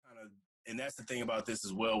and that's the thing about this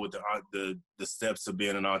as well with the steps of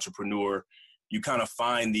being an entrepreneur. You kind of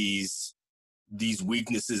find these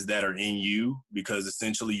weaknesses that are in you because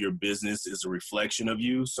essentially your business is a reflection of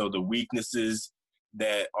you. So the weaknesses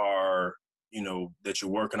that are, that you're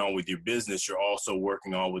working on with your business, you're also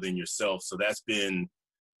working on within yourself. So that's been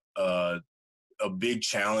a big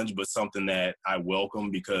challenge, but something that I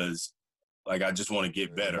welcome because like, I just want to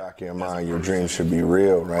get better. Back in your mind, your dreams should be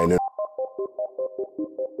real, right?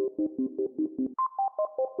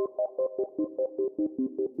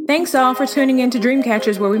 Thanks all for tuning in to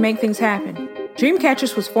Dreamcatchers, where we make things happen.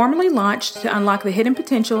 Dreamcatchers was formally launched to unlock the hidden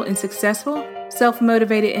potential in successful,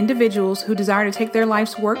 self-motivated individuals who desire to take their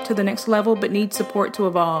life's work to the next level but need support to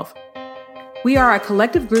evolve. We are a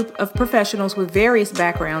collective group of professionals with various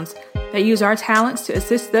backgrounds that use our talents to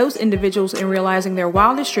assist those individuals in realizing their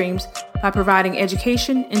wildest dreams by providing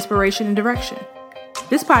education, inspiration, and direction.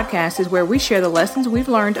 This podcast is where we share the lessons we've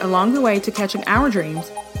learned along the way to catching our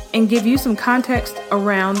dreams and give you some context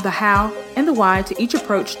around the how and the why to each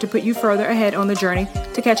approach to put you further ahead on the journey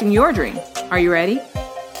to catching your dream. Are you ready?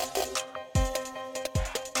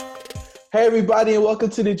 Hey everybody, and welcome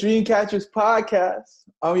to the Dreamcatchers podcast.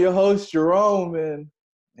 I'm your host, Jerome, and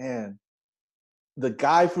man, the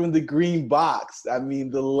guy from the green box. I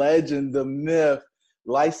mean, the legend, the myth,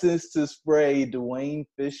 licensed to spray, Dwayne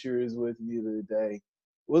Fisher is with me today.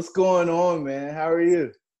 What's going on, man? How are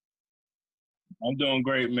you? I'm doing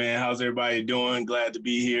great, man. How's everybody doing? Glad to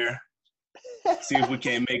be here. See if we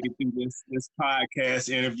can't make it through this podcast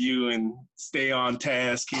interview and stay on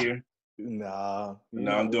task here. No,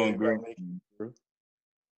 I'm doing great.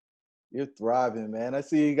 You're thriving, man. I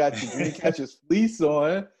see you got your Dreamcatchers fleece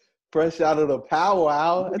on, fresh out of the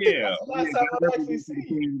powwow. I think that's the last time I've actually seen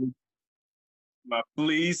you. My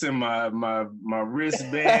fleece and my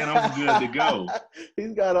wristband, I'm good to go.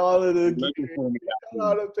 He's got all of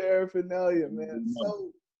the paraphernalia, man. So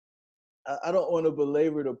I don't want to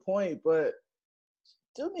belabor the point, but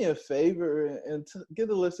do me a favor and give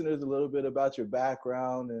the listeners a little bit about your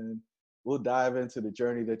background, and we'll dive into the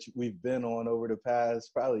journey that we've been on over the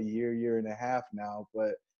past probably year and a half now.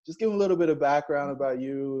 But just give them a little bit of background about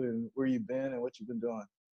you and where you've been and what you've been doing.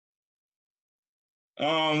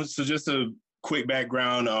 So just a quick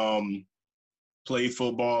background, played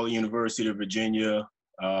football at University of Virginia,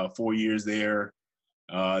 4 years there,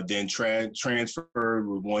 then transferred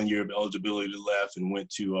with 1 year of eligibility left and went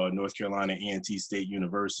to North Carolina A&T State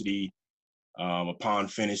University. Upon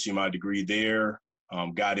finishing my degree there,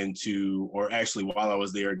 got into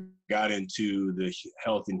the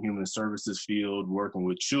health and human services field, working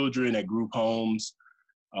with children at group homes.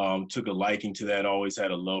 Took a liking to that, always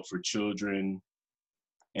had a love for children.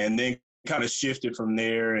 And then kind of shifted from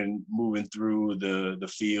there and moving through the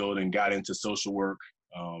field and got into social work,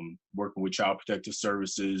 working with Child Protective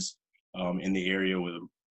Services in the area with a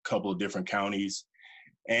couple of different counties.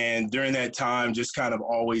 And during that time, just kind of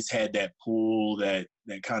always had that pull, that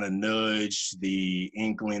kind of nudge, the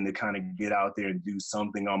inkling to kind of get out there and do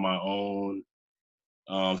something on my own.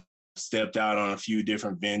 Stepped out on a few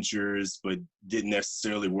different ventures, but didn't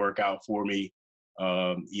necessarily work out for me.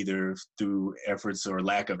 Either through efforts or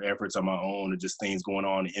lack of efforts on my own, or just things going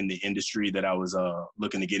on in the industry that I was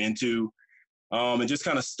looking to get into, and just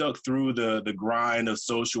kind of stuck through the grind of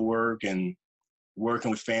social work and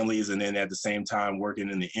working with families, and then at the same time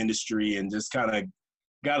working in the industry, and just kind of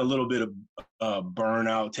got a little bit of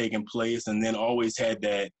burnout taking place, and then always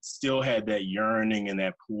still had that yearning and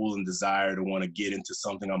that pull and desire to want to get into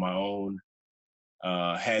something on my own.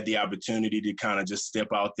 Had the opportunity to kind of just step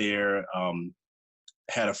out there.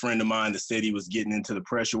 Had a friend of mine that said he was getting into the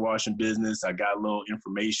pressure washing business. I got a little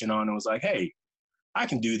information on it and was like, hey, I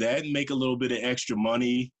can do that and make a little bit of extra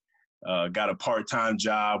money. Got a part-time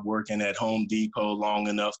job working at Home Depot long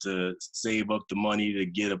enough to save up the money to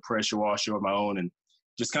get a pressure washer of my own, and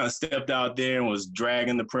just kind of stepped out there and was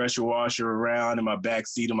dragging the pressure washer around in my back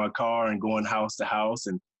seat of my car and going house to house.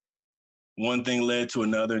 And one thing led to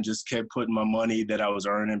another and just kept putting my money that I was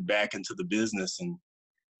earning back into the business. And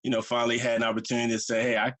finally had an opportunity to say,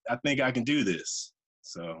 hey, I think I can do this.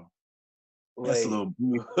 So that's a little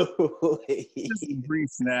brief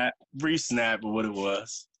snap of what it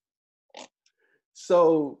was.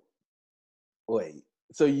 So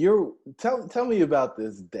tell me about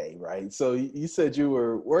this day, right? So you said you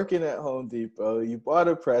were working at Home Depot, you bought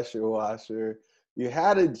a pressure washer, you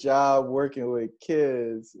had a job working with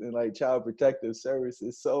kids and like Child Protective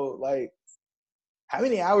Services. So like, how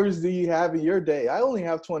many hours do you have in your day? I only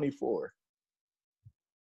have 24.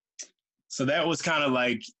 So that was kind of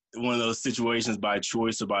like one of those situations by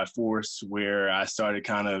choice or by force where I started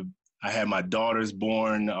kind of I had my daughters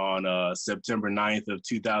born on September 9th of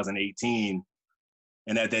 2018.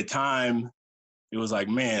 And at that time, it was like,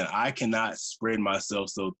 man, I cannot spread myself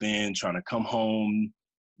so thin trying to come home,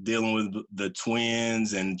 dealing with the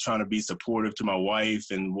twins and trying to be supportive to my wife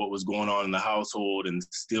and what was going on in the household, and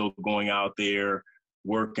still going out there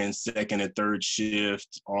working second and third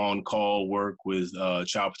shift on call work with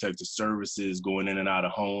Child Protective Services, going in and out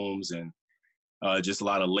of homes, and just a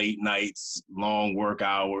lot of late nights, long work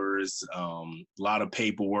hours, a lot of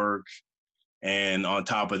paperwork. And on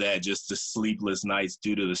top of that, just the sleepless nights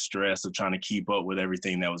due to the stress of trying to keep up with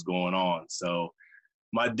everything that was going on. So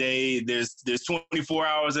my day, there's 24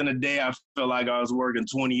 hours in a day. I felt like I was working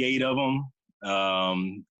 28 of them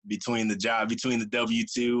between the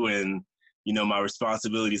W-2 and, you know, my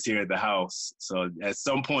responsibilities here at the house. So at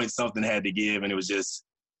some point, something had to give, and it was just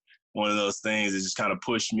one of those things that just kind of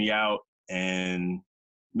pushed me out and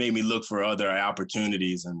made me look for other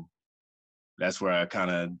opportunities. And that's where I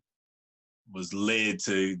kind of was led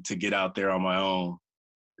to get out there on my own.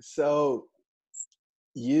 So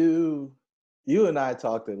you and I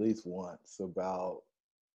talked at least once about,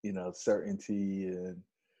 you know, certainty and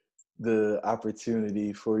the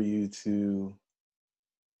opportunity for you to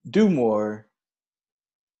do more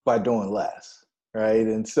by doing less, right?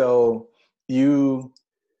 And so you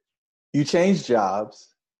changed jobs,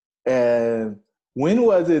 and when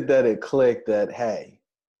was it that it clicked that, hey,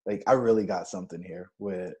 like, I really got something here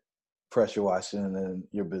with pressure washing and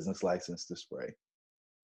your business license to spray?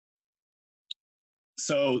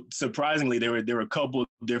 So surprisingly, there were a couple of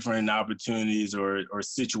different opportunities or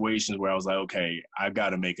situations where I was like, okay, I've got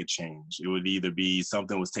to make a change. It would either be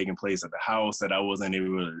something was taking place at the house that I wasn't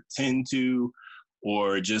able to attend to,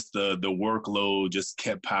 or just the workload just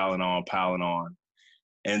kept piling on.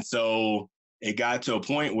 And so it got to a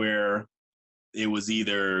point where it was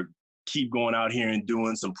either keep going out here and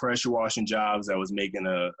doing some pressure washing jobs that was making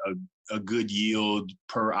a good yield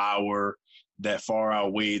per hour that far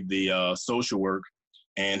outweighed the social work,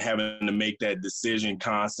 and having to make that decision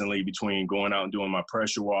constantly between going out and doing my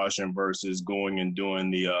pressure washing versus going and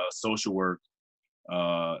doing the social work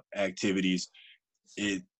activities.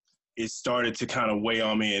 It started to kind of weigh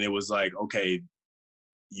on me, and it was like, okay,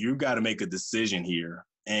 you got to make a decision here.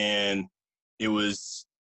 And it was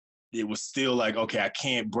still like, okay, I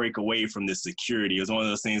can't break away from this security. It was one of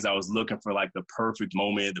those things I was looking for, like the perfect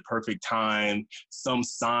moment, the perfect time, some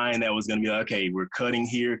sign that was going to be like, okay, we're cutting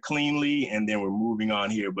here cleanly and then we're moving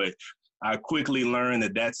on here. But I quickly learned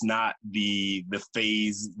that that's not the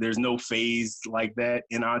phase. There's no phase like that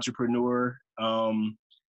in entrepreneur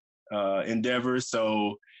endeavors.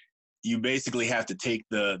 So you basically have to take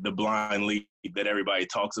the blind leap that everybody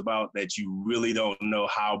talks about, that you really don't know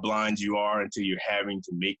how blind you are until you're having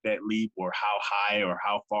to make that leap, or how high or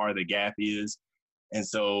how far the gap is. And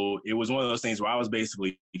so it was one of those things where I was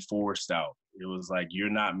basically forced out. It was like, you're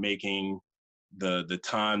not making the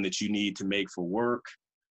time that you need to make for work,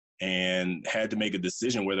 and had to make a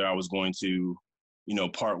decision whether I was going to, you know,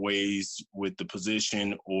 part ways with the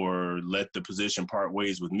position, or let the position part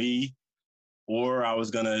ways with me, or I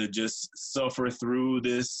was gonna just suffer through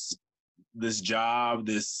this job,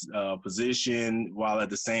 this position, while at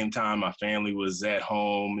the same time my family was at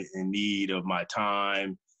home in need of my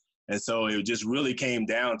time. And so it just really came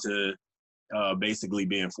down to basically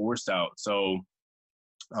being forced out. So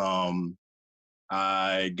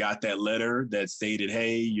I got that letter that stated,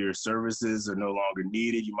 hey, your services are no longer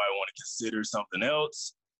needed. You might want to consider something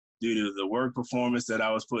else due to the work performance that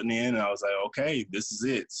I was putting in. And I was like, okay, this is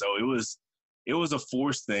it. So it was a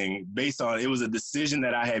forced thing based on, it was a decision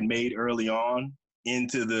that I had made early on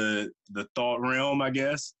into the thought realm, I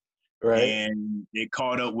guess. Right. And it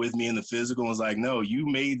caught up with me in the physical and was like, no, you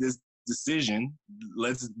made this decision.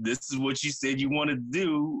 This is what you said you wanted to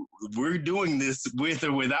do. We're doing this with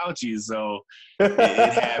or without you. So it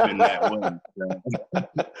happened that way. So.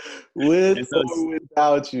 With or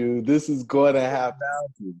without you, this is going to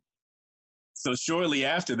happen. So shortly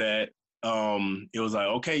after that, it was like,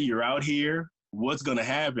 okay, you're out here, what's going to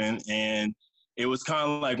happen? And it was kind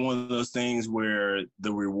of like one of those things where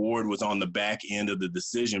the reward was on the back end of the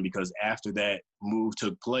decision, because after that move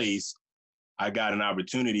took place, I got an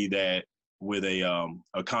opportunity that with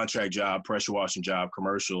a contract job, pressure washing job,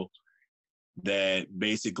 commercial, that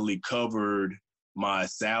basically covered my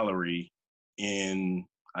salary in,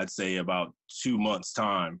 I'd say, about 2 months'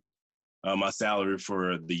 time. My salary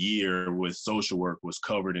for the year with social work was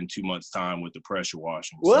covered in 2 months' time with the pressure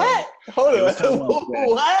washing. What? So hold on.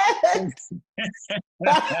 What?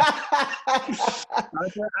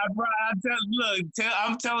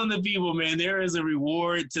 I'm telling the people, man, there is a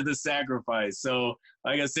reward to the sacrifice. So,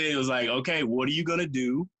 like I said, it was like, okay, what are you going to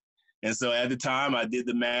do? And so at the time I did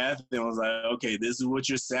the math and was like, okay, this is what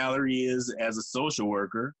your salary is as a social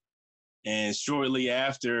worker. And shortly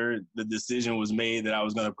after the decision was made that I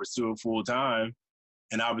was going to pursue it full time,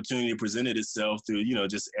 an opportunity presented itself through,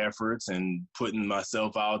 just efforts and putting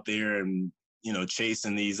myself out there and,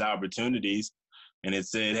 chasing these opportunities. And it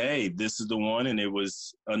said, hey, this is the one. And it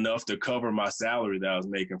was enough to cover my salary that I was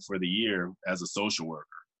making for the year as a social worker.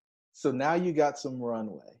 So now you got some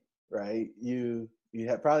runway, right? You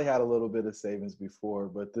had probably had a little bit of savings before,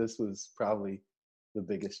 but this was probably the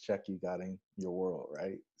biggest check you got in your world,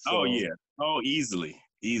 right? So, oh, yeah. Oh, easily.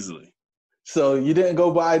 So you didn't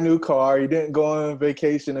go buy a new car. You didn't go on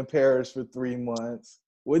vacation in Paris for 3 months.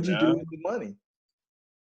 What'd you do with the money?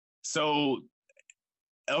 So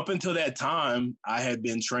up until that time, I had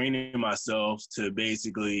been training myself to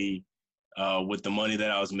basically, with the money that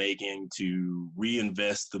I was making, to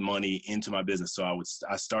reinvest the money into my business. So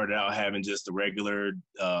I started out having just a regular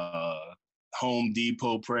Home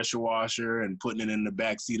Depot pressure washer and putting it in the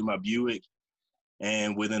back seat of my Buick.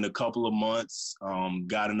 And within a couple of months,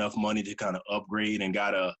 got enough money to kind of upgrade and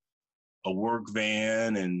got a work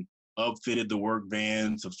van and upfitted the work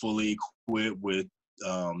van to fully equip with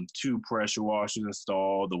 2 pressure washers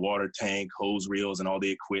installed, the water tank, hose reels, and all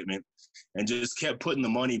the equipment, and just kept putting the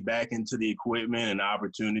money back into the equipment and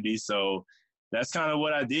opportunity. So that's kind of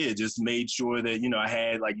what I did. Just made sure that, I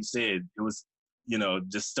had, like you said, it was,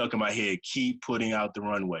 just stuck in my head, keep putting out the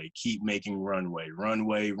runway, keep making runway,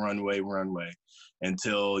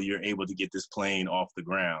 until you're able to get this plane off the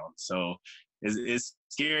ground. So it's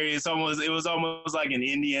scary. It was almost like an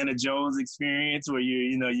Indiana Jones experience where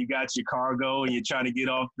you got your cargo and you're trying to get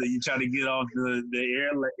off the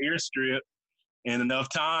airstrip in enough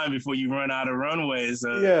time before you run out of runway.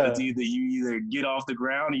 So it's either get off the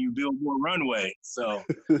ground or you build more runway. So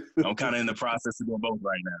I'm kind of in the process of doing both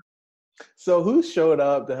right now. So who showed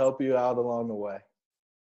up to help you out along the way?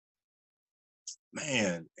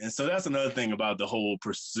 Man, and so that's another thing about the whole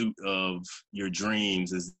pursuit of your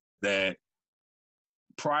dreams is that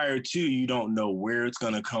prior to, you don't know where it's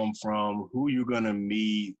going to come from, who you're going to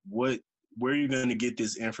meet, where you're going to get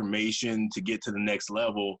this information to get to the next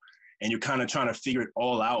level, and you're kind of trying to figure it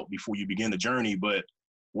all out before you begin the journey. But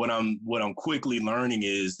what I'm quickly learning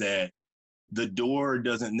is that the door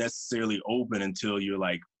doesn't necessarily open until you're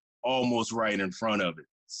like almost right in front of it.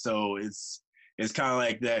 So it's kind of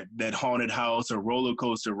like that haunted house or roller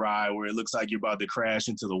coaster ride where it looks like you're about to crash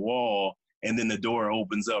into the wall, and then the door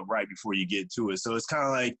opens up right before you get to it. So it's kind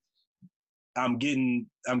of like I'm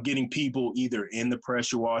getting people either in the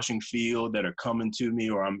pressure washing field that are coming to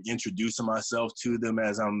me, or I'm introducing myself to them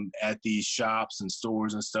as I'm at these shops and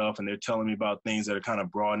stores and stuff, and they're telling me about things that are kind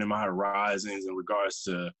of broadening my horizons in regards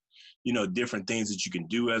to, different things that you can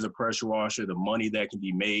do as a pressure washer, the money that can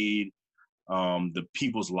be made, the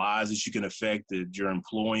people's lives that you can affect that you're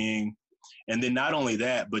employing. And then not only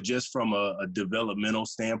that, but just from a developmental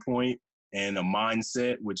standpoint and a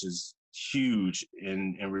mindset, which is huge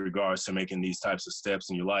in regards to making these types of steps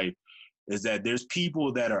in your life, is that there's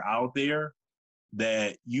people that are out there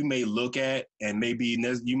that you may look at and maybe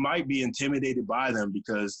you might be intimidated by them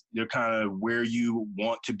because they're kind of where you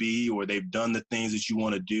want to be, or they've done the things that you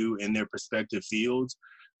want to do in their respective fields.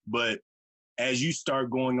 But as you start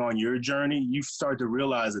going on your journey, you start to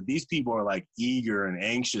realize that these people are like eager and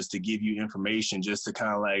anxious to give you information just to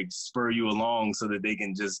kind of like spur you along so that they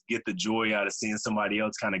can just get the joy out of seeing somebody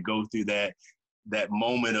else kind of go through that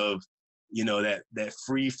moment of, that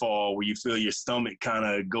free fall where you feel your stomach kind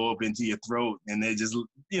of go up into your throat. And they just,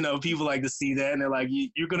 people like to see that and they're like,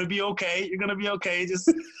 you're going to be okay. You're going to be okay. Just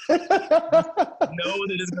know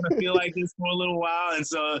that it's going to feel like this for a little while. And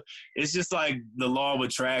so it's just like the law of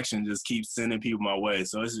attraction just keeps sending people my way.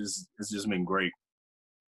 So it's just been great.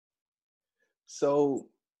 So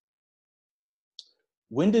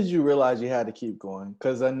when did you realize you had to keep going?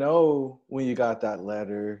 Because I know when you got that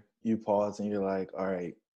letter, you paused and you're like, all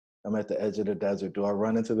right, I'm at the edge of the desert. Do I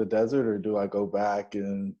run into the desert or do I go back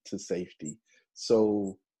into safety?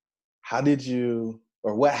 So how did you,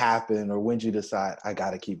 or what happened, or when did you decide I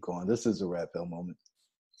got to keep going? This is a red pill moment.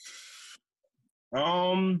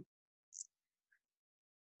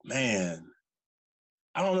 Man,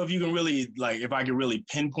 I don't know if you can really, if I can really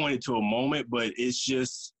pinpoint it to a moment, but it's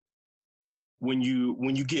just when you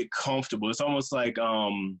get comfortable, it's almost like,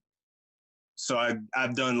 so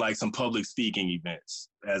I've done like some public speaking events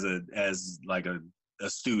as a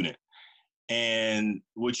student. And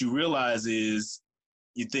what you realize is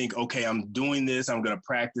you think, okay, I'm doing this. I'm going to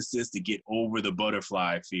practice this to get over the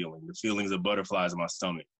butterfly feeling, the feelings of butterflies in my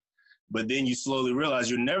stomach. But then you slowly realize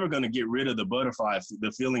you're never going to get rid of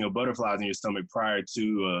the feeling of butterflies in your stomach prior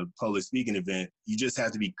to a public speaking event. You just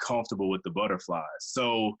have to be comfortable with the butterflies.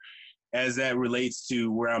 So as that relates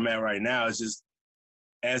to where I'm at right now, it's just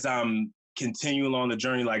as I'm continuing on the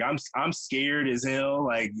journey, like I'm scared as hell.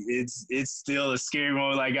 Like it's still a scary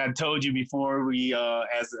moment. Like I told you before when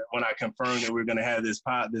I confirmed that we're gonna have this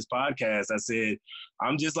podcast, I said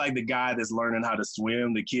I'm just like the guy that's learning how to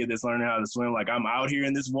swim, the kid that's learning how to swim. Like I'm out here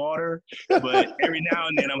in this water, but every now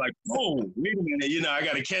and then I'm like, oh, wait a minute, I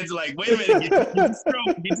gotta catch. Like, wait a minute, get the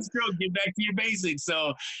stroke, get back to your basics.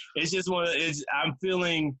 So it's just I'm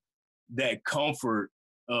feeling that comfort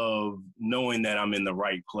of knowing that I'm in the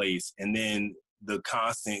right place, and then the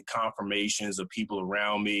constant confirmations of people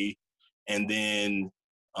around me, and then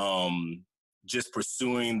just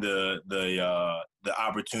pursuing the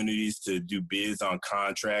opportunities to do bids on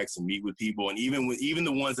contracts and meet with people, and even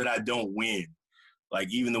the ones that I don't win,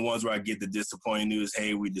 like even the ones where I get the disappointing news,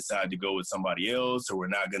 hey, we decided to go with somebody else, or we're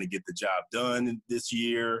not going to get the job done this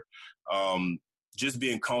year. Just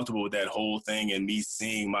being comfortable with that whole thing and me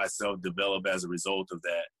seeing myself develop as a result of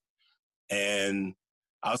that. And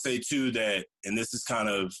I'll say too that, and this is kind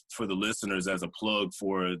of for the listeners as a plug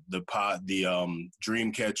for the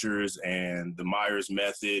Dream Catchers and the Myers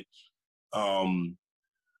Method. I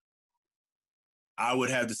would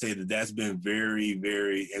have to say that that's been very,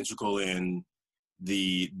 very integral in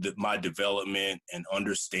my development and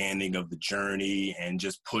understanding of the journey and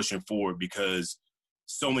just pushing forward, because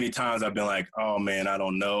so many times I've been like, oh man, I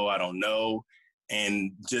don't know.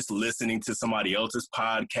 And just listening to somebody else's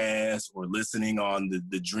podcast or listening on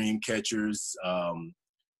the Dream Catchers, all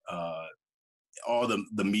the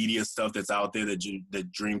media stuff that's out there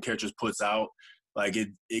that Dream Catchers puts out, like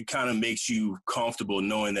it kind of makes you comfortable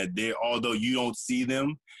knowing that although you don't see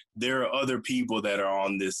them, there are other people that are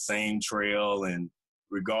on this same trail, and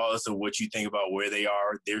regardless of what you think about where they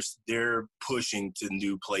are, they're pushing to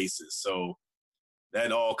new places. So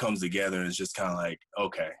that all comes together, and it's just kind of like,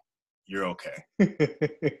 okay, you're okay.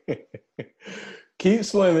 Keep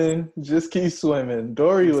swimming. Just keep swimming.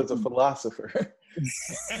 Dory was a philosopher.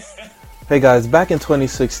 Hey guys, back in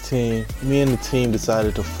 2016, me and the team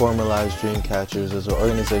decided to formalize Dream Catchers as an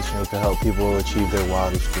organization that can help people achieve their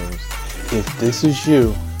wildest dreams. If this is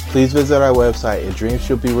you, please visit our website at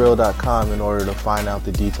dreamshouldbereal.com in order to find out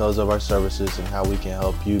the details of our services and how we can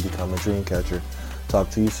help you become a dream catcher. Talk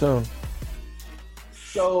to you soon.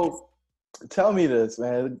 So tell me this,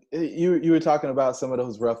 man. You were talking about some of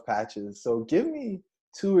those rough patches. So give me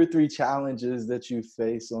 2 or 3 challenges that you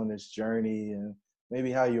faced on this journey and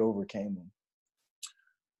maybe how you overcame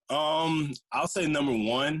them. I'll say number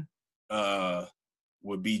 1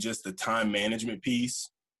 would be just the time management piece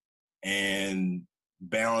and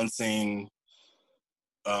balancing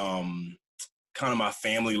kind of my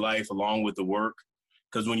family life along with the work.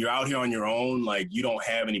 Because when you're out here on your own, like you don't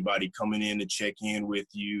have anybody coming in to check in with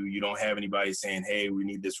you. You don't have anybody saying, hey, we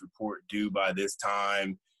need this report due by this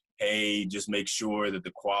time. Hey, just make sure that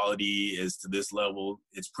the quality is to this level.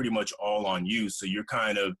 It's pretty much all on you. So you're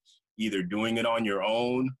kind of either doing it on your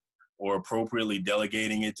own or appropriately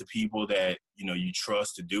delegating it to people that, you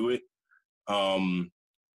trust to do it.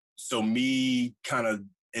 So me kind of,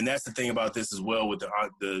 and that's the thing about this as well with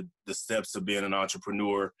the steps of being an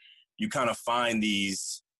entrepreneur. You kind of find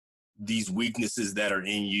these weaknesses that are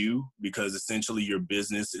in you, because essentially your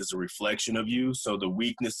business is a reflection of you. So the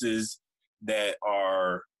weaknesses that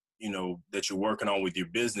are, that you're working on with your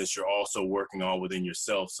business, you're also working on within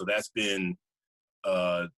yourself. So that's been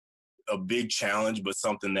a big challenge, but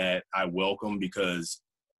something that I welcome, because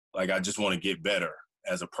like I just want to get better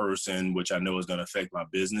as a person, which I know is going to affect my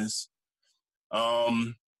business.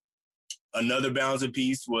 Another balancing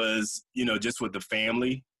piece was, just with the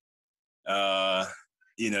family.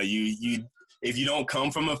 You if you don't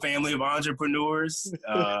come from a family of entrepreneurs,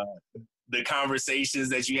 the conversations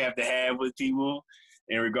that you have to have with people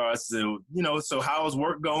in regards to, so how's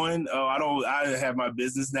work going? Oh, I have my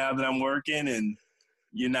business now that I'm working, and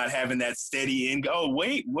you're not having that steady income. Oh,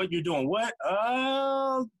 wait, what you're doing? What?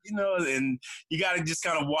 And you got to just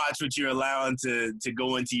kind of watch what you're allowing to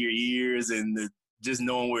go into your ears, and just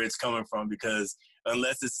knowing where it's coming from, because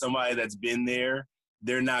unless it's somebody that's been there,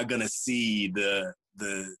 they're not going to see the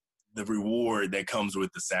reward that comes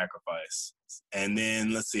with the sacrifice. And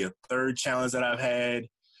then let's see, a third challenge that I've had,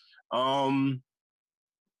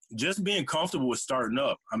 just being comfortable with starting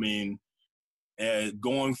up. I mean,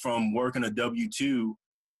 going from working a W-2,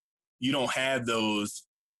 you don't have those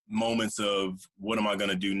moments of what am I going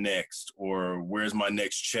to do next, or where's my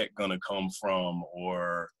next check going to come from,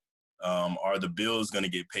 or are the bills going to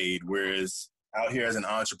get paid? Whereas out here as an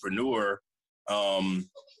entrepreneur,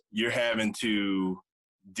 you're having to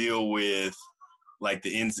deal with like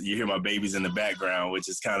you hear my babies in the background, which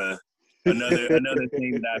is kind of another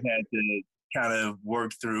thing that I've had to kind of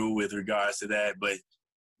work through with regards to that. But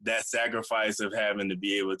that sacrifice of having to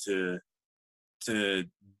be able to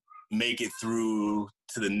make it through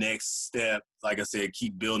to the next step, like I said,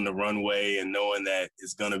 keep building the runway and knowing that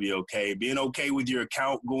it's going to be okay. Being okay with your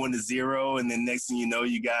account going to zero, and then next thing you know,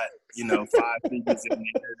 you got, 5 figures in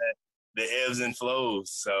there, that the ebbs and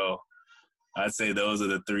flows. So I'd say those are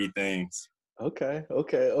the 3 things. Okay.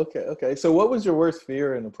 So what was your worst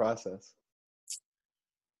fear in the process?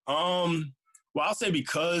 Well, I'll say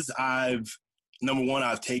because number one,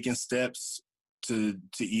 I've taken steps to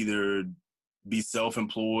either be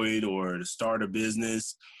self-employed or to start a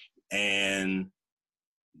business, and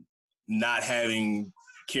not having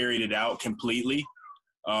carried it out completely.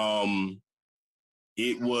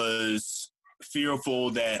 It was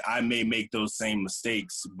fearful that I may make those same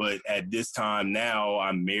mistakes, but at this time now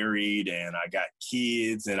I'm married and I got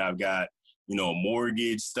kids and I've got, a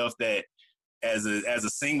mortgage, stuff that as a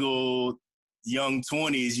single young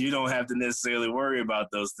 20s, you don't have to necessarily worry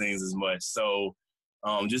about those things as much. So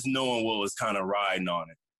just knowing what was kind of riding on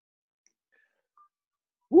it.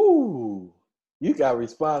 Woo! You got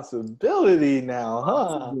responsibility now,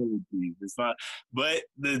 huh? It's not, but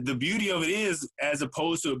the beauty of it is, as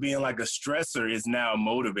opposed to it being like a stressor, it's now a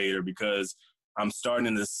motivator, because I'm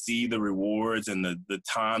starting to see the rewards and the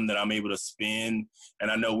time that I'm able to spend. And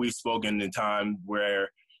I know we've spoken in time where,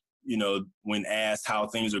 when asked how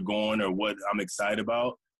things are going or what I'm excited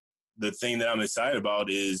about, the thing that I'm excited about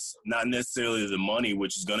is not necessarily the money,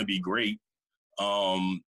 which is going to be great,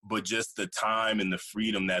 but just the time and the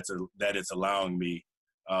freedom that it's allowing me.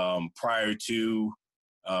 Prior to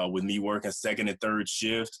with me working second and third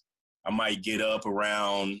shift, I might get up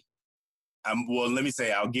around. Let me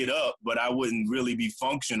say I'll get up, but I wouldn't really be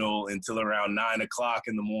functional until around 9 o'clock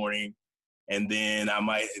in the morning, and then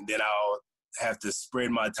I'll have to spread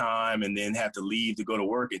my time and then have to leave to go to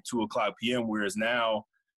work at 2 o'clock p.m. Whereas now,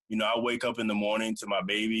 I wake up in the morning to my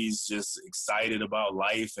babies, just excited about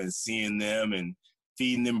life and seeing them and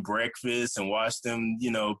feeding them breakfast and watch them,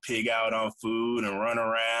 pig out on food and run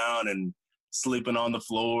around and sleeping on the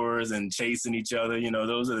floors and chasing each other.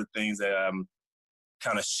 Those are the things that I'm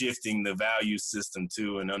kind of shifting the value system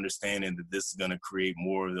to, and understanding that this is going to create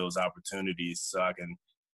more of those opportunities. So I can,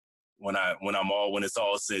 when it's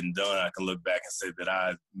all said and done, I can look back and say that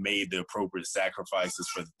I made the appropriate sacrifices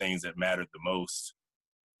for the things that mattered the most.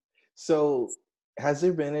 So has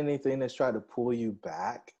there been anything that's tried to pull you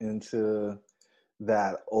back into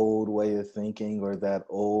that old way of thinking or that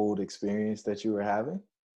old experience that you were having?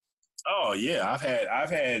 Oh yeah, I've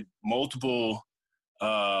had multiple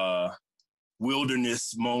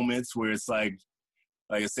wilderness moments where it's like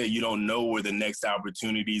I said, you don't know where the next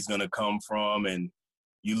opportunity is going to come from, and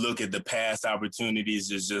you look at the past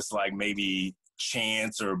opportunities as just like maybe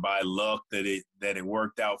chance or by luck that it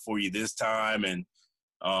worked out for you this time. And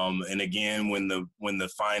again, when the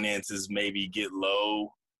finances maybe get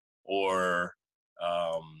low, or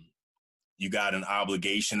you got an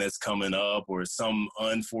obligation that's coming up, or some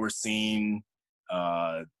unforeseen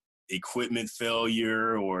equipment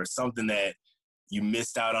failure, or something that you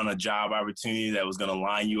missed out on a job opportunity that was going to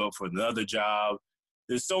line you up for another job.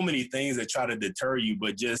 There's so many things that try to deter you,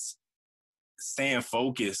 but just staying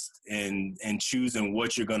focused and choosing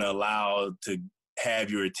what you're going to allow to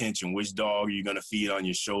have your attention. Which dog are you going to feed on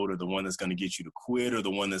your shoulder? The one that's going to get you to quit, or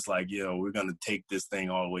the one that's like, we're going to take this thing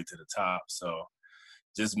all the way to the top. So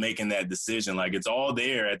just making that decision, like it's all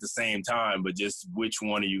there at the same time, but just which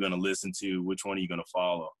one are you going to listen to? Which one are you going to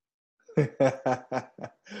follow?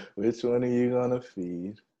 Which one are you going to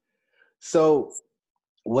feed? So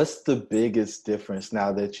what's the biggest difference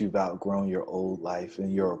now that you've outgrown your old life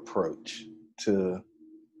and your approach to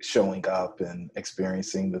showing up and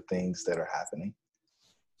experiencing the things that are happening?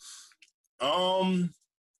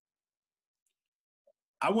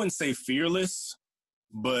 I wouldn't say fearless,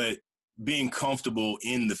 but being comfortable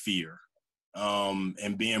in the fear,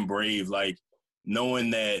 and being brave, like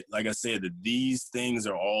knowing that, like I said, that these things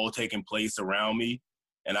are all taking place around me,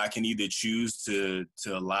 and I can either choose to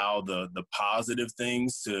allow the positive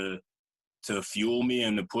things to fuel me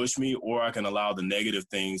and to push me, or I can allow the negative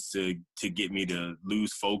things to get me to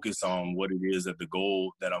lose focus on what it is, at the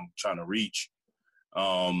goal that I'm trying to reach.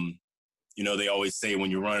 They always say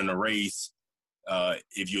when you're running a race,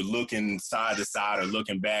 if you're looking side to side or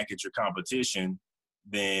looking back at your competition,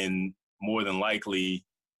 then more than likely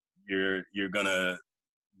you're gonna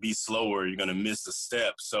be slower, you're gonna miss a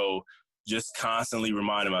step. So just constantly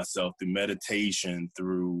reminding myself through meditation,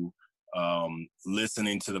 through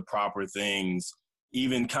listening to the proper things,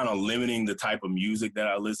 even kind of limiting the type of music that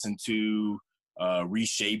I listen to,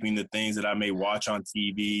 reshaping the things that I may watch on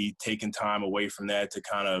TV, taking time away from that to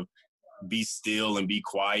kind of be still and be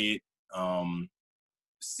quiet.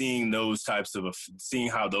 Seeing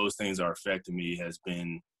how those things are affecting me that's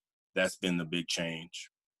been the big change.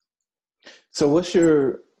 So what's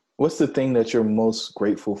the thing that you're most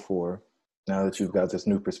grateful for now that you've got this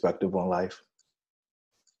new perspective on life?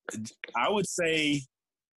 I would say,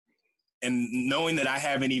 and knowing that I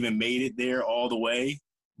haven't even made it there all the way,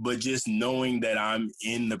 but just knowing that I'm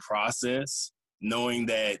in the process, knowing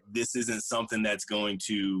that this isn't something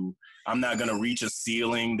I'm not going to reach a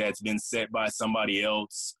ceiling that's been set by somebody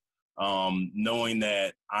else, knowing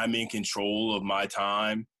that I'm in control of my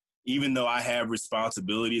time, even though I have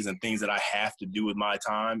responsibilities and things that I have to do with my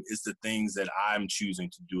time, it's the things that I'm choosing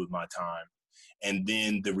to do with my time. And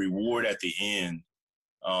then the reward at the end,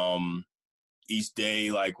 each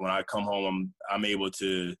day, like when I come home, I'm able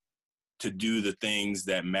to do the things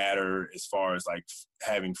that matter as far as like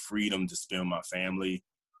having freedom to spend with my family,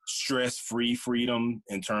 stress-free freedom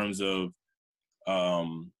in terms of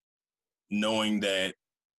knowing that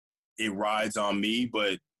it rides on me,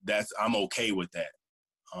 but I'm okay with that.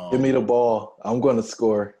 Give me the ball. I'm going to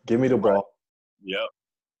score. Give me the ball. Yep.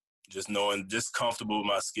 Just comfortable with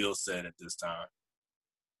my skill set at this time.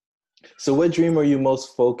 So what dream are you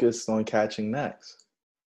most focused on catching next?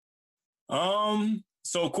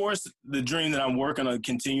 So of course, the dream that I'm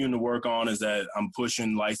continuing to work on is that I'm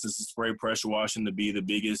pushing License to Spray Pressure Washing to be the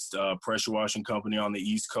biggest pressure washing company on the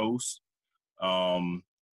East Coast.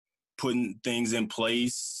 Putting things in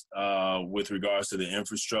place with regards to the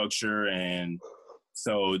infrastructure, and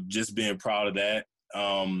so just being proud of that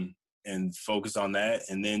and focus on that,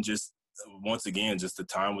 and then just once again just the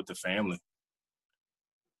time with the family.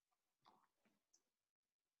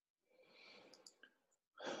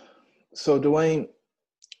 So Dwayne,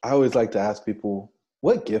 I always like to ask people,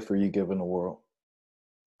 what gift are you giving the world?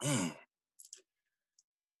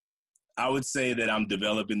 I would say that I'm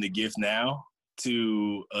developing the gift now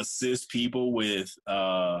to assist people with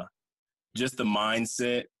just the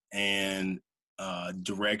mindset and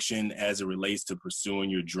direction as it relates to pursuing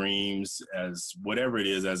your dreams, as whatever it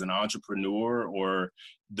is, as an entrepreneur or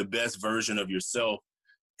the best version of yourself,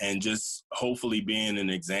 and just hopefully being an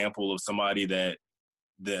example of somebody that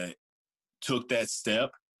took that step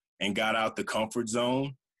and got out the comfort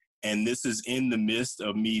zone. And this is in the midst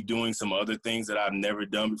of me doing some other things that I've never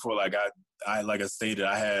done before. Like I stated,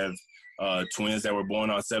 I have twins that were born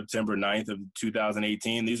on September 9th of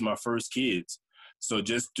 2018. These are my first kids. So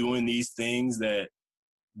just doing these things that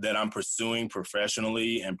I'm pursuing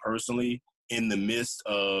professionally and personally in the midst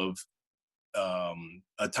of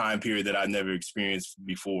a time period that I've never experienced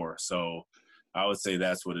before. So I would say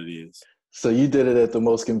that's what it is. So you did it at the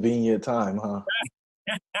most convenient time, huh?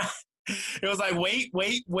 It was like, wait.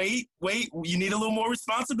 You need a little more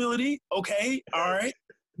responsibility. Okay. All right.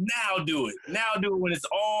 Now do it when it's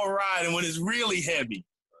all right and when it's really heavy.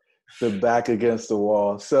 The back against the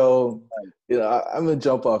wall. So, I'm going to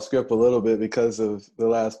jump off script a little bit because of the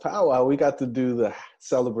last powwow. We got to do the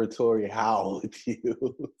celebratory howl with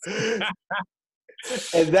you.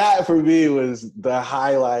 And that for me was the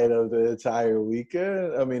highlight of the entire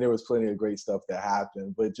weekend. I mean, there was plenty of great stuff that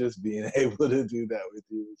happened, but just being able to do that with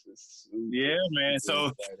you was just super, yeah, man.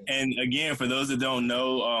 So, exciting. And again, for those that don't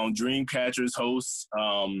know, Dream Catchers hosts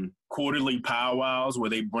quarterly powwows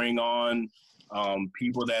where they bring on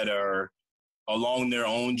people that are along their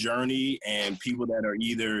own journey and people that are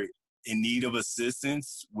either in need of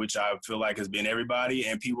assistance, which I feel like has been everybody,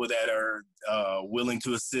 and people that are willing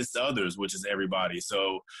to assist others, which is everybody.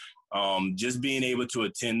 So just being able to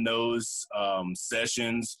attend those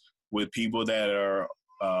sessions with people that are,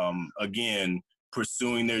 again,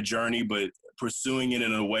 pursuing their journey, but pursuing it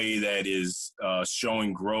in a way that is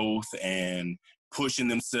showing growth and pushing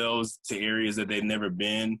themselves to areas that they've never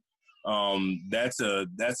been. That's a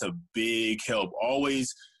big help.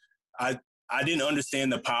 Always, I didn't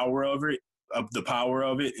understand the power of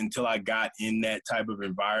it until I got in that type of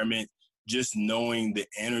environment. Just knowing the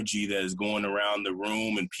energy that is going around the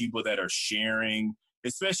room and people that are sharing,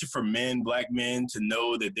 especially for Black men, to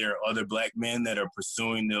know that there are other Black men that are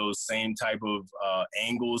pursuing those same type of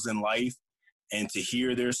angles in life, and to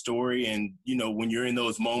hear their story. And, when you're in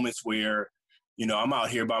those moments where, I'm out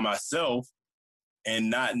here by myself and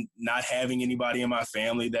not having anybody in my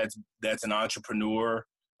family that's an entrepreneur,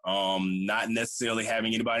 not necessarily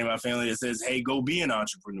having anybody in my family that says, hey, go be an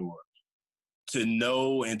entrepreneur. To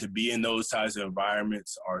know and to be in those types of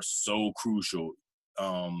environments are so crucial.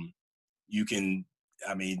 If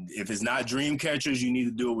it's not Dream Catchers, you need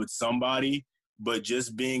to do it with somebody, but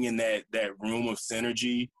just being in that room of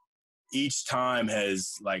synergy each time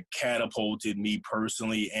has like catapulted me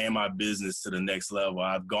personally and my business to the next level.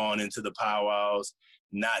 I've gone into the powwows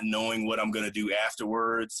not knowing what I'm going to do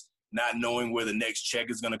afterwards, not knowing where the next check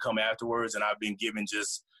is going to come afterwards. And I've been given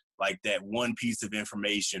just like that one piece of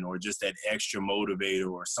information or just that extra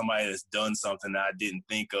motivator or somebody that's done something that I didn't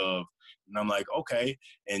think of. And I'm like, okay.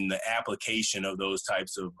 And the application of those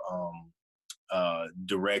types of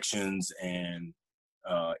directions and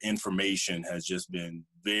information has just been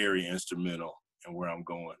very instrumental in where I'm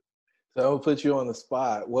going. So I'll put you on the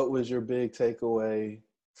spot. What was your big takeaway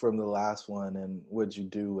from the last one, and what'd you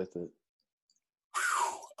do with it?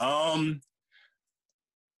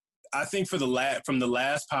 I think from the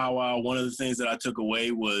last powwow, one of the things that I took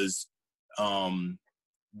away was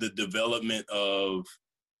the development of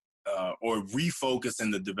or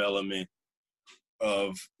refocusing the development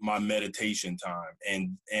of my meditation time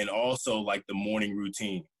and also like the morning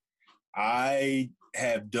routine. I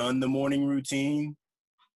have done the morning routine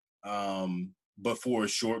but for a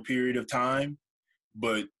short period of time,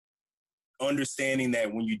 but understanding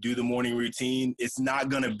that when you do the morning routine, it's not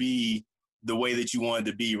going to be the way that you want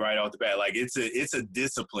it to be right off the bat. Like it's a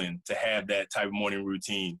discipline to have that type of morning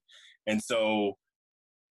routine. And so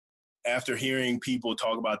after hearing people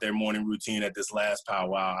talk about their morning routine at this last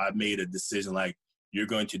powwow, I made a decision like, you're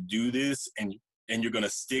going to do this and you're going to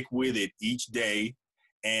stick with it each day.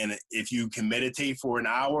 And if you can meditate for an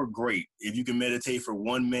hour, great. If you can meditate for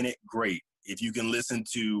 1 minute, great. If you can listen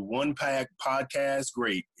to one podcast,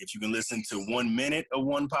 great. If you can listen to 1 minute of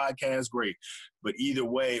one podcast, great. But either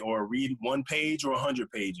way, or read 1 page or 100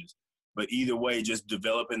 pages. But either way, just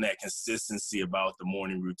developing that consistency about the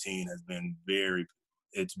morning routine has been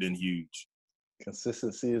it's been huge.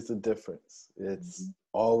 Consistency is the difference. It's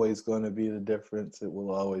always going to be the difference. It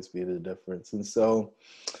will always be the difference. And so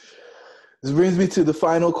this brings me to the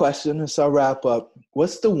final question. So I'll wrap up.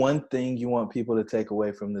 What's the one thing you want people to take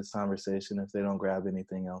away from this conversation if they don't grab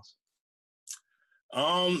anything else?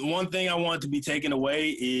 One thing I want to be taken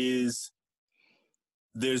away is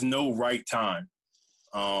there's no right time.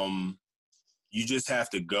 You just have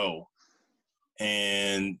to go.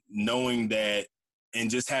 And knowing that, and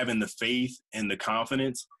just having the faith and the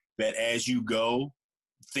confidence that as you go,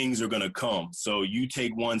 things are going to come. So you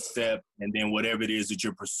take one step, and then whatever it is that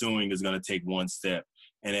you're pursuing is going to take one step.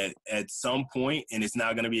 And at some point, and it's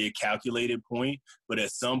not going to be a calculated point, but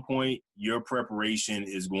at some point, your preparation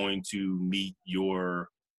is going to meet your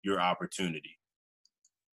opportunity.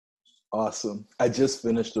 Awesome. I just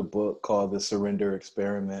finished a book called The Surrender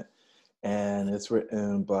Experiment, and it's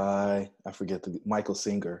written by, Michael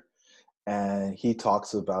Singer. And he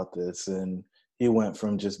talks about this, and he went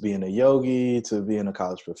from just being a yogi to being a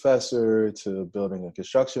college professor to building a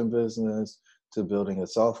construction business to building a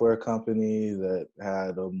software company that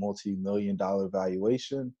had a multi-million-dollar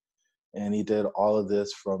valuation. And he did all of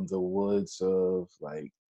this from the woods of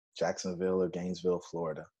like Jacksonville or Gainesville,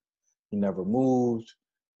 Florida. He never moved.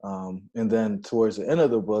 And then towards the end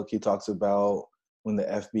of the book, he talks about when the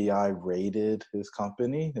FBI raided his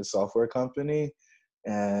company, his software company,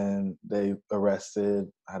 and they arrested,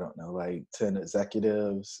 10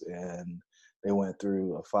 executives, and they went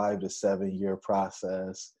through a 5 to 7 year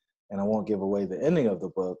process. And I won't give away the ending of the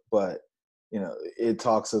book, but, it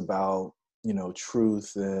talks about,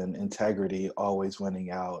 truth and integrity always winning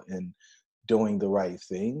out and doing the right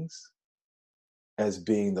things as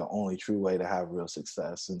being the only true way to have real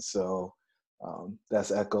success. And so that's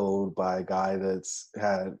echoed by a guy that's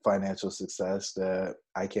had financial success that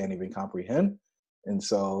I can't even comprehend. And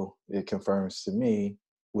so it confirms to me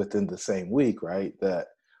within the same week, right, that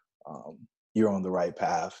you're on the right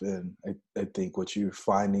path. And I think what you're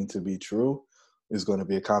finding to be true is going to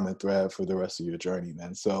be a common thread for the rest of your journey,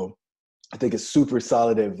 man. So I think it's super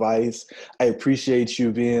solid advice. I appreciate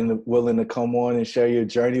you being willing to come on and share your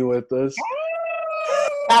journey with us.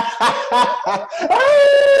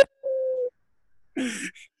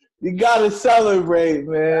 You got to celebrate,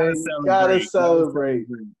 man. You got to celebrate.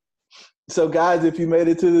 So guys, if you made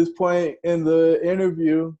it to this point in the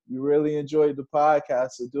interview, you really enjoyed the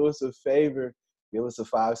podcast, so do us a favor, give us a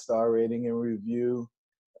 5-star rating and review,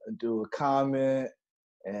 do a comment,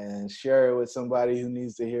 and share it with somebody who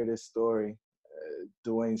needs to hear this story.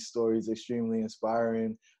 Dwayne's story is extremely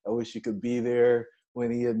inspiring. I wish you could be there when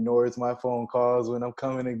he ignores my phone calls when I'm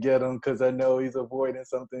coming to get him, because I know he's avoiding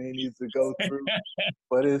something he needs to go through.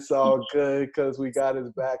 But it's all good because we got his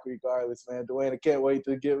back regardless, man. Dwayne, I can't wait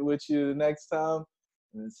to get with you the next time.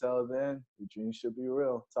 And until then, your dreams should be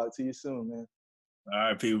real. Talk to you soon, man. All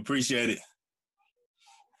right, people. Appreciate it.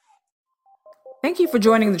 Thank you for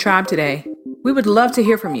joining the tribe today. We would love to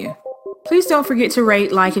hear from you. Please don't forget to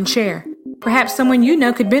rate, like, and share. Perhaps someone you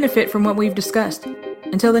know could benefit from what we've discussed.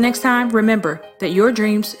 Until the next time, remember that your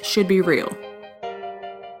dreams should be real.